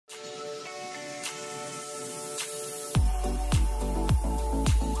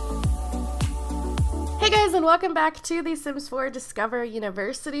Guys, and welcome back to The Sims 4 Discover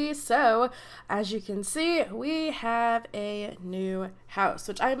University. So, as you can see, we have a new house,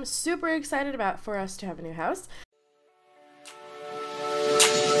 which I'm super excited about for us to have a new house.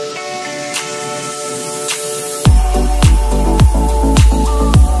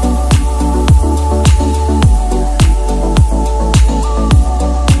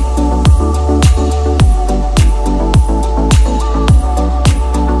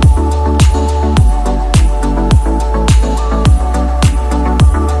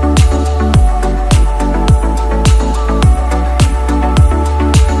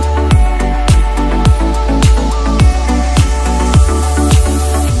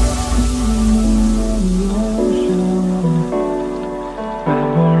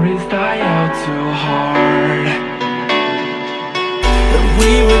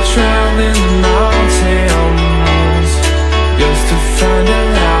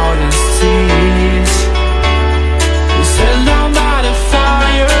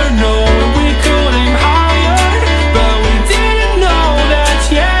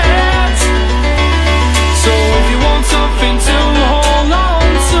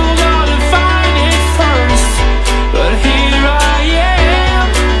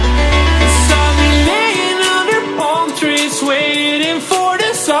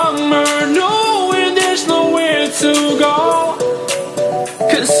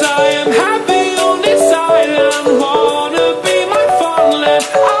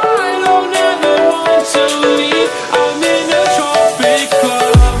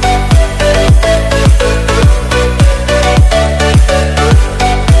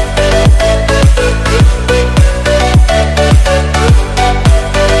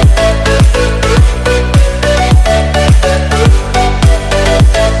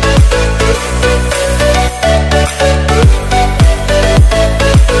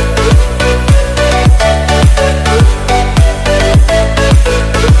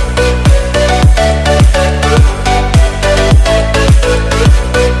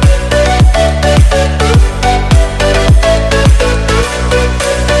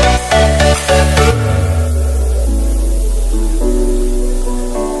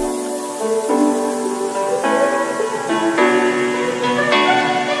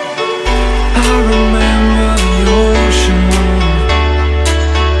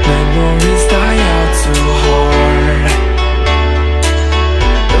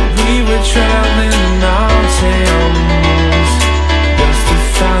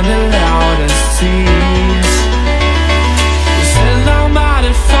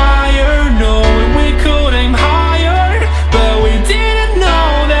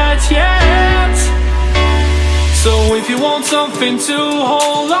 Something to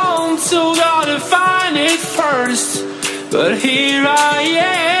hold on to, gotta find it first. But here I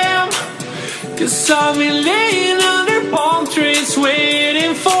am, 'cause I've been laying under palm trees,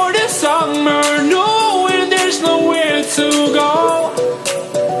 waiting for the summer, knowing there's nowhere to go.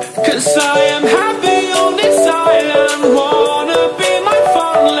 'Cause I am happy on this island, wanna be my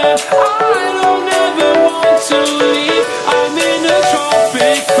farmland. I don't ever want to leave, I'm in a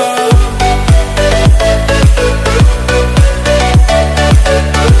tropic club.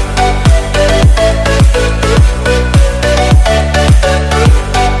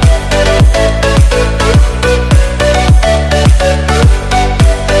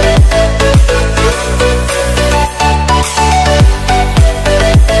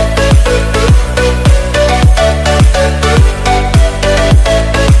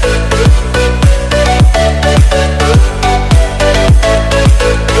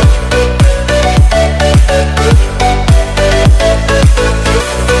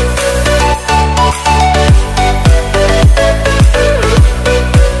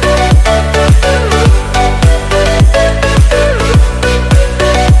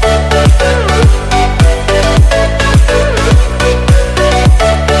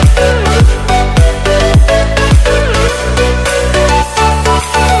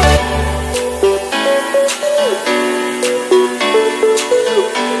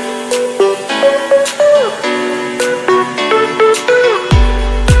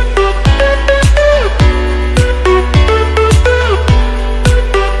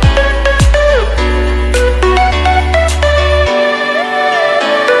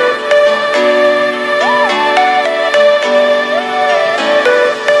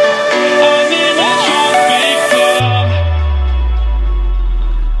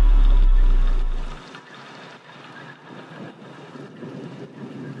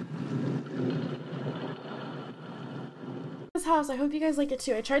 House. I hope you guys like it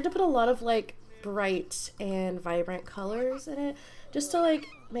too. I tried to put a lot of like bright and vibrant colors in it, just to like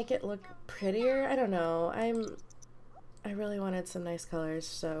make it look prettier. I don't know. I really wanted some nice colors,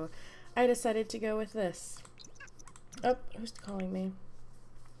 so I decided to go with this. Oh, who's calling me?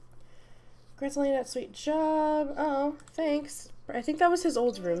 Congrats on that sweet job. Oh, thanks. I think that was his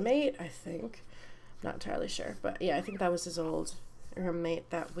old roommate, I think. Not entirely sure, but yeah, I think that was his old roommate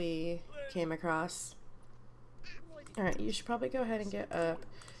that we came across. Alright, you should probably go ahead and get up.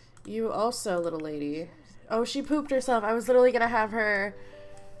 You also, little lady. Oh, she pooped herself. I was literally gonna have her...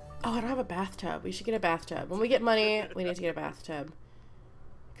 Oh, I don't have a bathtub. We should get a bathtub. When we get money, we need to get a bathtub.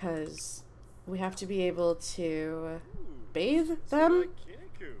 Because we have to be able to bathe them.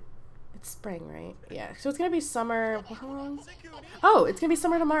 It's spring, right? Yeah, so it's gonna be summer. How long? Oh, it's gonna be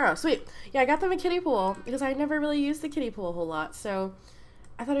summer tomorrow. Sweet. Yeah, I got them a kiddie pool because I never really used the kiddie pool a whole lot. So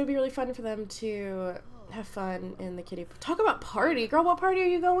I thought it would be really fun for them to have fun in the kiddie pool. Talk about party. Girl, what party are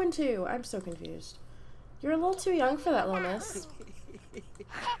you going to? I'm so confused. You're a little too young for that, little miss.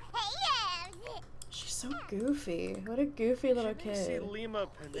 She's so goofy. What a goofy little kid.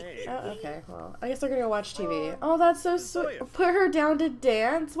 Oh, okay. Well, I guess they're gonna go watch TV. Oh, that's so sweet. Put her down to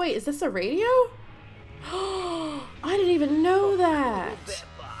dance. Wait, is this a radio? I didn't even know that.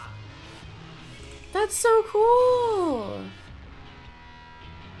 That's so cool.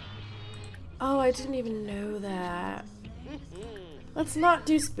 Oh, I didn't even know that. Let's not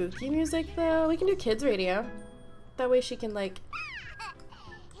do spooky music though. We can do kids radio. That way she can like...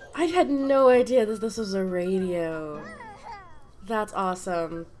 I had no idea that this was a radio. That's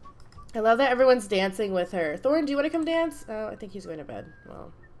awesome. I love that everyone's dancing with her. Thorn, do you want to come dance? Oh, I think he's going to bed.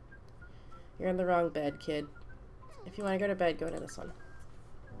 Well, you're in the wrong bed, kid. If you want to go to bed, go into this one.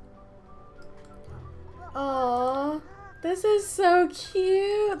 Aww, this is so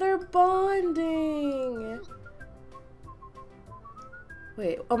cute. They're bonding.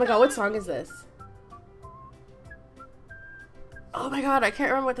 Wait, oh my god, what song is this? Oh my god, I can't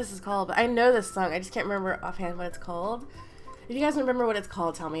remember what this is called, but I know this song. I just can't remember offhand what it's called. If you guys remember what it's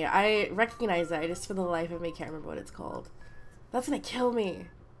called, tell me. I recognize it. I just for the life of me can't remember what it's called. That's gonna kill me.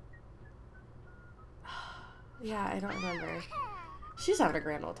 Yeah, I don't remember. She's having a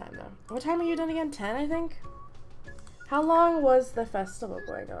grand old time though. What time are you done again? 10, I think? How long was the festival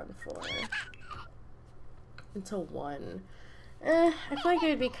going on for? Until 1. I feel like it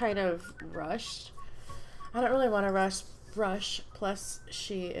would be kind of rushed. I don't really want to rush, plus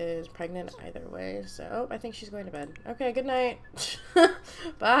she is pregnant either way, so oh, I think she's going to bed. Okay, good night.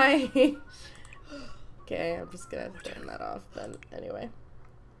 Bye. Okay, I'm just gonna turn that off then anyway.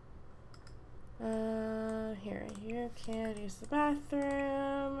 Here, you can use the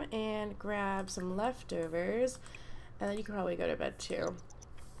bathroom and grab some leftovers, and then you can probably go to bed too.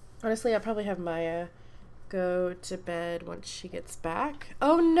 Honestly, I'll probably have Maya go to bed once she gets back.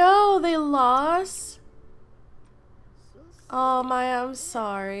 Oh no, they lost. Oh, Maya, I'm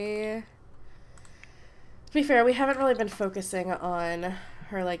sorry. To be fair, we haven't really been focusing on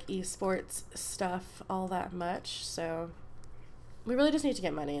her, like, esports stuff all that much, so we really just need to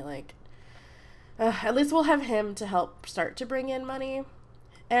get money, like, at least we'll have him to help start to bring in money.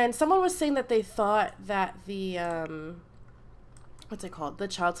 And someone was saying that they thought that the, what's it called? The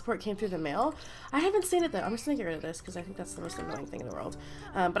child support came through the mail. I haven't seen it though. I'm just gonna get rid of this because I think that's the most annoying thing in the world.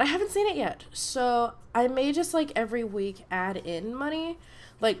 But I haven't seen it yet. So I may just like every week add in money.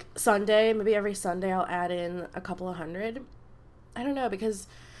 Like Sunday, maybe every Sunday I'll add in a couple of $100. I don't know because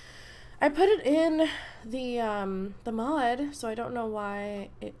I put it in the mod, so I don't know why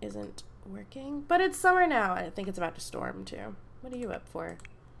it isn't working. But it's summer now. I think it's about to storm too. What are you up for?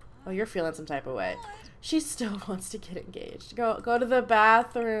 Oh, you're feeling some type of way. She still wants to get engaged. Go to the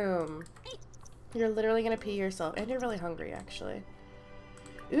bathroom. You're literally gonna pee yourself. And you're really hungry, actually.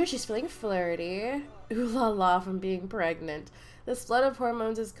 Ooh, she's feeling flirty. Ooh la la from being pregnant. This flood of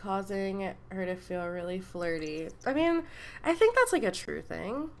hormones is causing her to feel really flirty. I mean, I think that's like a true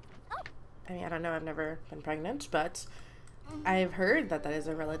thing. I mean, I don't know. I've never been pregnant, but I've heard that that is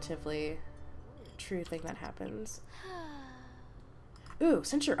a relatively true thing that happens. Ooh,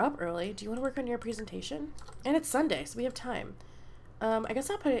 since you're up early, do you want to work on your presentation? And it's Sunday, so we have time. I guess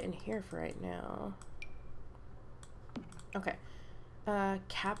I'll put it in here for right now. Okay.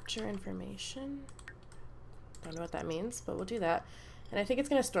 Capture information. Don't know what that means, but we'll do that. And I think it's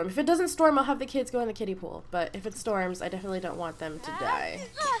gonna storm. If it doesn't storm, I'll have the kids go in the kiddie pool. But if it storms, I definitely don't want them to die.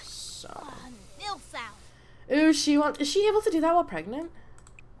 So. Ooh, is she able to do that while pregnant?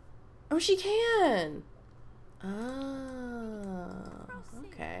 Oh, she can! Oh,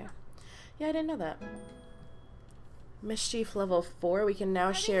 okay. Yeah, I didn't know that. Mischief level 4. We can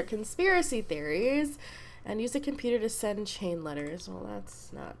now share conspiracy theories. And use the computer to send chain letters. Well,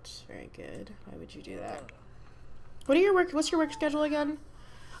 that's not very good. Why would you do that? What's your work schedule again?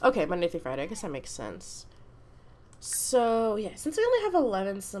 Okay, Monday through Friday. I guess that makes sense. So, yeah, since we only have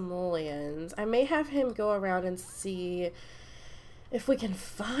 11 simoleons, I may have him go around and see if we can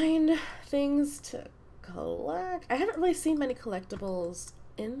find things to collect. I haven't really seen many collectibles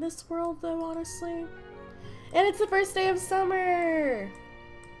in this world, though, honestly. And it's the first day of summer!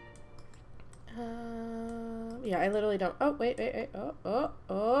 Yeah, I literally don't. Oh, wait.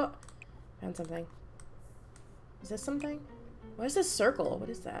 Oh. Found something. Is this something? What is this circle? What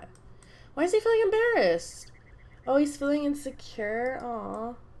is that? Why is he feeling embarrassed? Oh, he's feeling insecure.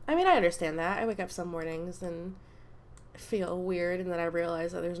 Aw. I mean, I understand that. I wake up some mornings and feel weird, and then I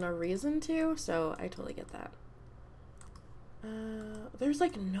realize that there's no reason to, so I totally get that. There's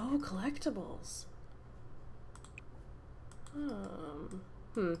like no collectibles.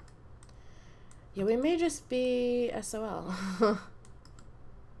 Yeah, we may just be SOL.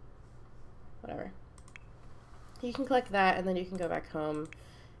 Whatever. You can collect that, and then you can go back home.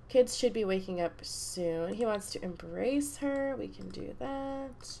 Kids should be waking up soon. He wants to embrace her. We can do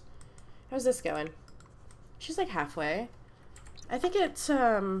that. How's this going? She's like halfway. I think it's, I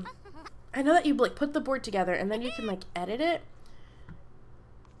know that you like put the board together, and then you can like edit it.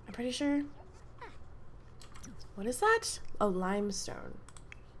 I'm pretty sure. What is that? Oh, limestone.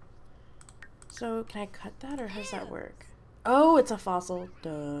 So, can I cut that, or how does that work? Oh, it's a fossil.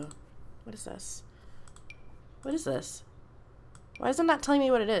 Duh. What is this? What is this? Why is it not telling me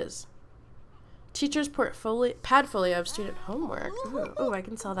what it is? Teacher's portfolio, padfolio of student homework. Ooh, I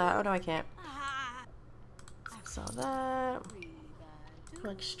can sell that. Oh, no, I can't. Sell that. I'll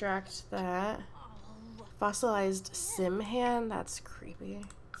extract that. Fossilized sim hand. That's creepy.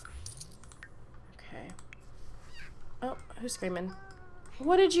 Okay. Oh, who's screaming?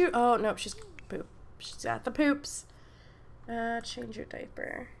 What did you... Oh, nope, she's poop. She's got the poops. Change your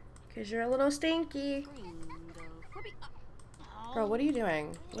diaper. Because you're a little stinky. Girl, what are you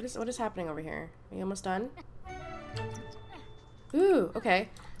doing? What is happening over here? Are you almost done? Ooh, okay.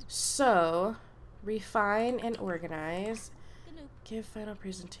 So, refine and organize. Give final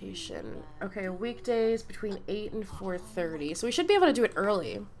presentation. Okay, weekdays between 8 and 4:30. So we should be able to do it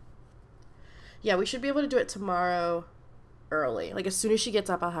early. Yeah, we should be able to do it tomorrow early. Like, as soon as she gets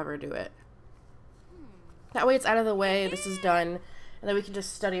up, I'll have her do it. That way it's out of the way, this is done, and then we can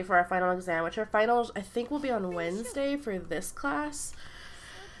just study for our final exam, which our finals, I think, will be on Wednesday for this class.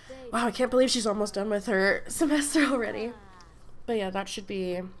 Wow, I can't believe she's almost done with her semester already. But yeah, that should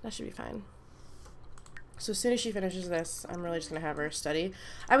be fine. So as soon as she finishes this, I'm really just going to have her study.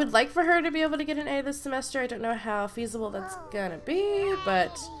 I would like for her to be able to get an A this semester. I don't know how feasible that's going to be,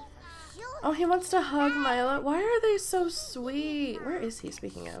 but... Oh, he wants to hug Milo. Why are they so sweet? Where is he,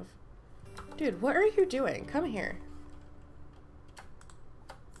 speaking of? Dude, what are you doing? Come here.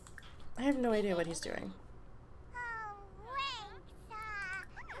 I have no idea what he's doing.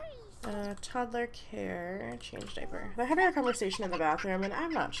 Toddler care. Change diaper. They're having a conversation in the bathroom, and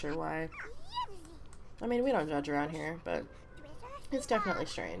I'm not sure why. I mean, we don't judge around here, but it's definitely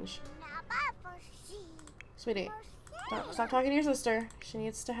strange. Sweetie, stop talking to your sister. She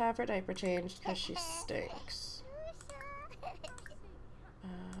needs to have her diaper changed because she stinks.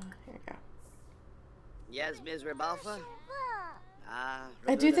 Here we go. Yes, Ms. Rebalfa?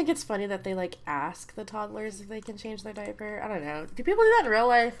 I do think it's funny that they, like, ask the toddlers if they can change their diaper. I don't know. Do people do that in real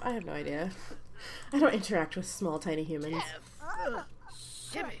life? I have no idea. I don't interact with small, tiny humans.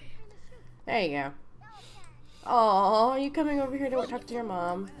 There you go. Oh, you coming over here to talk to your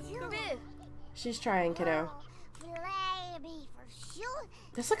mom? She's trying, kiddo.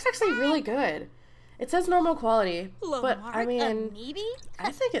 This looks actually really good. It says normal quality, but I mean,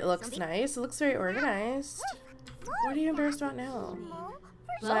 I think it looks nice. It looks very organized. What are you embarrassed about now?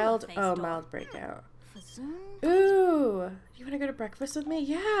 Mild breakout. Ooh, you want to go to breakfast with me?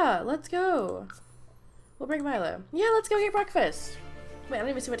 Yeah, let's go. We'll bring Milo. Yeah, let's go get breakfast. Wait, I don't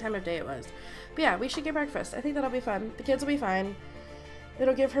even see what time of day it was. But yeah, we should get breakfast. I think that'll be fun. The kids will be fine.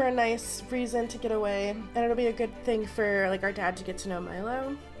 It'll give her a nice reason to get away, and it'll be a good thing for, like, our dad to get to know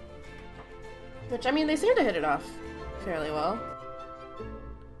Milo. Which, I mean, they seem to hit it off fairly well.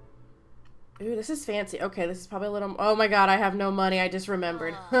 Ooh, this is fancy. Okay, this is probably a little... Oh my god, I have no money. I just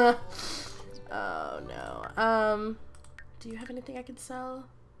remembered. Oh, no. Do you have anything I could sell?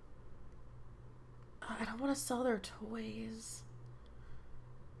 Oh, I don't want to sell their toys.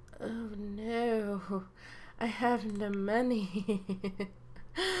 Oh, no. I have no money.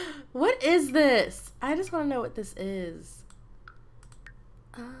 What is this? I just want to know what this is.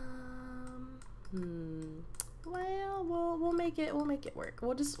 Well, we'll make it work.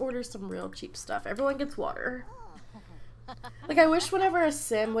 We'll just order some real cheap stuff. Everyone gets water. Like, I wish whenever a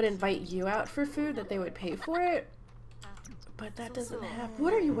sim would invite you out for food that they would pay for it. But that doesn't happen.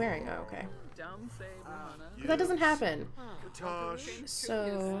 What are you wearing? Oh, okay. That doesn't happen.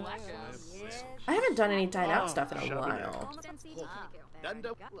 So, I haven't done any dine out stuff in a while.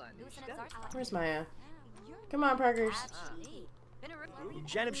 Where's Maya? Come on, Parkers.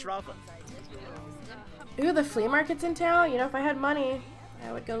 Ooh, the flea market's in town. You know, if I had money,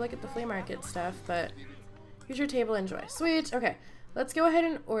 I would go look at the flea market stuff, but here's your table, enjoy. Sweet. Okay, let's go ahead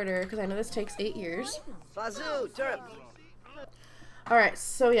and order, because I know this takes 8 years. Alright,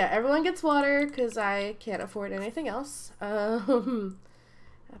 so yeah, everyone gets water, because I can't afford anything else. Appetizer.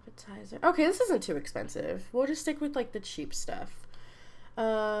 Okay, this isn't too expensive. We'll just stick with, like, the cheap stuff.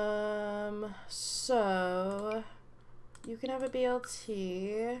 So, you can have a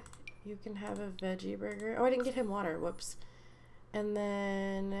BLT. You can have a veggie burger. Oh, I didn't get him water. Whoops. And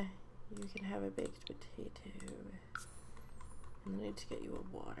then you can have a baked potato. And I need to get you a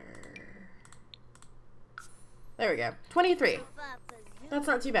water. There we go. 23. That's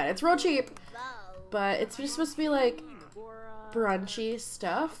not too bad. It's real cheap. But it's just supposed to be like brunchy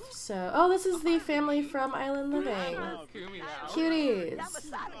stuff. So, oh, this is the family from Island Living. Cuties.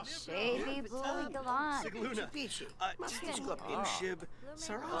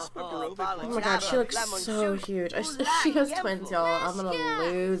 Oh my god, she looks so huge. If she has twins, y'all, I'm gonna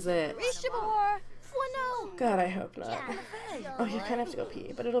lose it. God, I hope not. Oh, you kind of have to go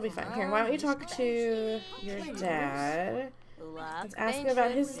pee, but it'll be fine. Here, why don't you talk to your dad? Let's ask him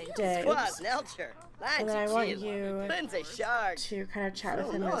about his day. Oops. And then I want you to kind of chat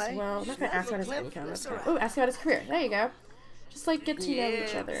with him as well. I'm not going to ask about his income. Oh, ask about his career. There you go. Just like get to know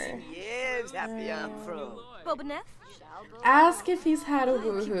each other. Ask if he's had a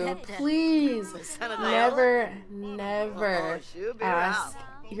woohoo. Please, never ask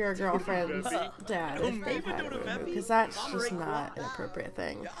your girlfriend's dad if they've had a woohoo, because that's just not an appropriate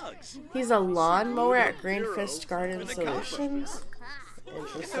thing. He's a lawnmower at Greenfist Garden Solutions.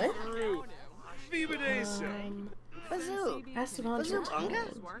 Interesting. Esteban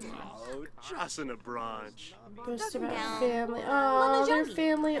Post about family. Oh, they're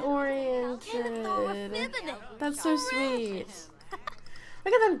family oriented. That's so sweet.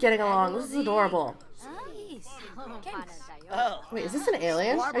 Look at them getting along. This is adorable. Wait, is this an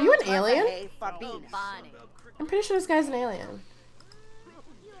alien? Are you an alien? I'm pretty sure this guy's an alien.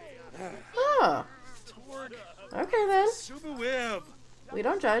 Oh. Okay then. We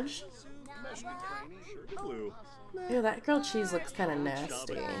don't judge. Ew, that grilled cheese looks kind of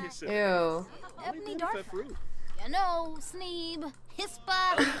nasty. Ew.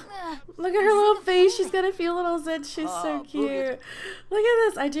 Look at her little face. She's got a few little zits. She's so cute. Look at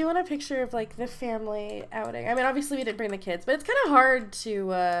this. I do want a picture of like the family outing. I mean, obviously we didn't bring the kids, but it's kind of hard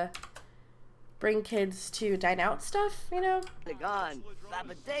to bring kids to dine out stuff, you know? Because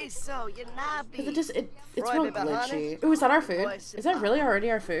it's real glitchy. Ooh, is that our food? Is that really already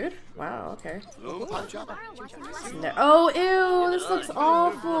our food? Wow, okay. No. Oh, ew, this looks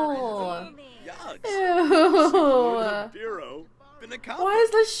awful. Ew. Why is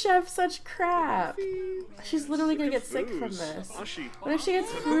this chef such crap? She's literally gonna get sick from this. What if she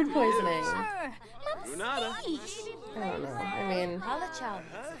gets food poisoning? I don't know. I mean,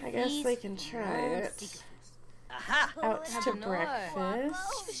 I guess they can try it. Out to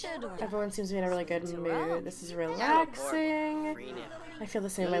breakfast. Everyone seems to be in a really good mood. This is relaxing. I feel the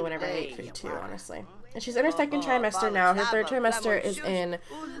same way whenever I eat food too, honestly. And she's in her second trimester now. Her third trimester is in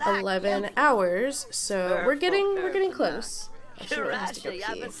 11 hours, so we're getting close. Oh, she really has to go pee.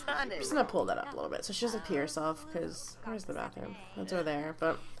 I'm just gonna pull that up a little bit so she doesn't pee herself, because where's the bathroom? That's over there.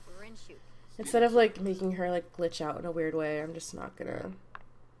 But instead of like making her like glitch out in a weird way, I'm just not gonna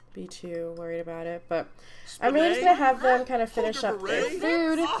be too worried about it. But I'm really just gonna have them kind of finish up their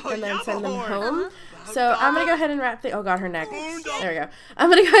food and then send them home. So I'm gonna go ahead and wrap oh god, her neck. There we go. I'm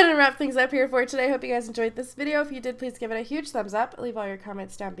gonna go ahead and wrap things up here for today. Hope you guys enjoyed this video. If you did, please give it a huge thumbs up. Leave all your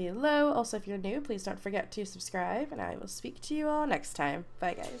comments down below. Also, if you're new, please don't forget to subscribe, and I will speak to you all next time.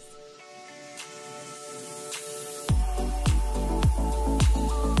 Bye guys.